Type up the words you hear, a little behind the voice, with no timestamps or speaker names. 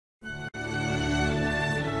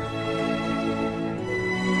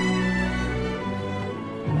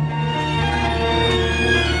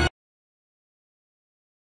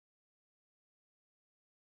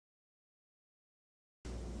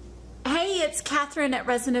it's Catherine at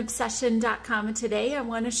resinobsession.com, and today I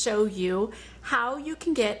want to show you how you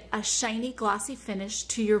can get a shiny glossy finish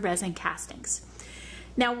to your resin castings.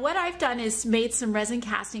 Now what I've done is made some resin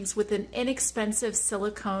castings with an inexpensive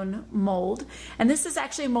silicone mold, and this is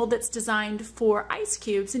actually a mold that's designed for ice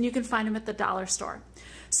cubes, and you can find them at the dollar store.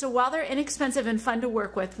 So while they're inexpensive and fun to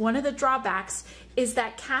work with, one of the drawbacks is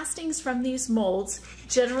that castings from these molds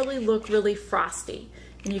generally look really frosty,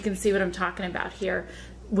 and you can see what I'm talking about here.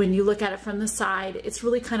 When you look at it from the side, it's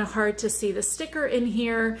really kind of hard to see the sticker in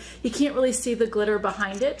here. You can't really see the glitter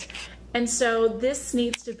behind it. And so this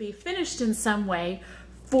needs to be finished in some way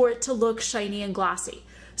for it to look shiny and glossy.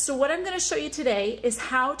 So what I'm going to show you today is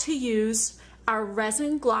how to use our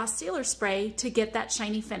resin gloss sealer spray to get that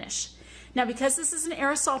shiny finish. Now, because this is an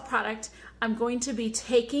aerosol product, I'm going to be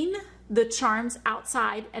taking the charms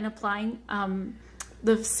outside and applying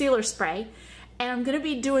the sealer spray, and I'm going to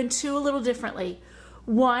be doing two a little differently.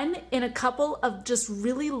 One in a couple of just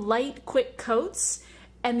really light, quick coats,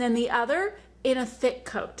 and then the other in a thick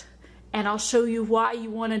coat. And I'll show you why you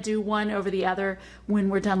want to do one over the other when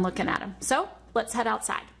we're done looking at them. So let's head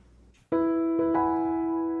outside.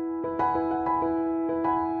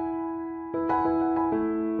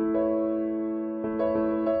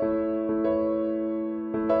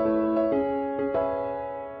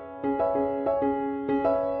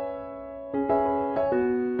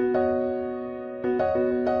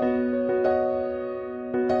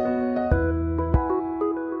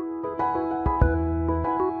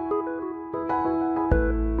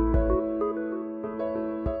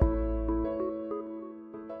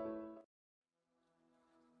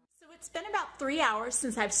 It's been about 3 hours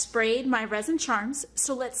since I've sprayed my resin charms,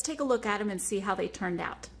 so let's take a look at them and see how they turned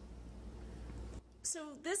out. So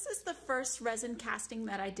this is the first resin casting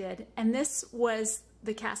that I did, and this was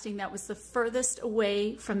the casting that was the furthest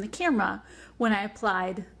away from the camera when I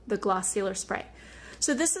applied the gloss sealer spray.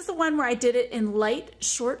 So this is the one where I did it in light,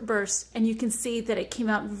 short bursts, and you can see that it came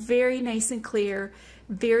out very nice and clear,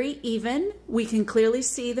 very even. We can clearly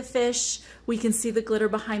see the fish, we can see the glitter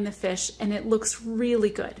behind the fish, and it looks really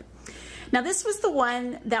good. Now this was the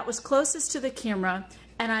one that was closest to the camera,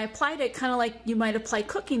 and I applied it kind of like you might apply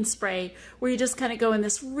cooking spray, where you just kind of go in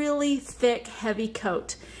this really thick, heavy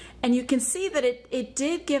coat. And you can see that it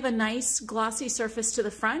did give a nice glossy surface to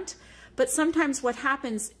the front, but sometimes what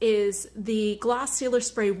happens is the gloss sealer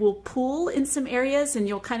spray will pool in some areas and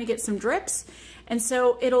you'll kind of get some drips, and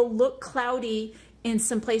so it'll look cloudy in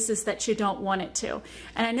some places that you don't want it to.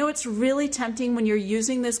 And I know it's really tempting when you're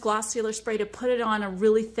using this gloss sealer spray to put it on a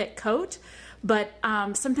really thick coat, but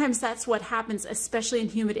sometimes that's what happens, especially in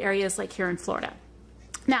humid areas like here in Florida.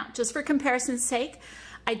 Now, just for comparison's sake,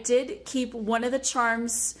 I did keep one of the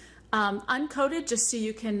charms uncoated just so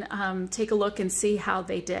you can take a look and see how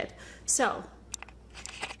they did. So,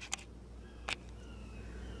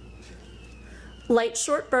 light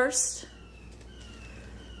short burst,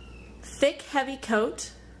 thick heavy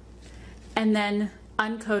coat, and then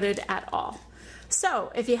uncoated at all.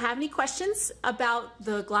 So if you have any questions about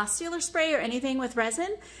the gloss sealer spray or anything with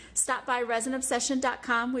resin, stop by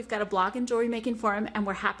resinobsession.com. We've got a blog and jewelry making forum, and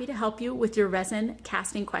we're happy to help you with your resin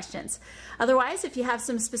casting questions. Otherwise, if you have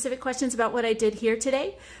some specific questions about what I did here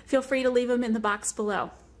today, feel free to leave them in the box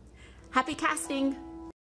below. Happy casting!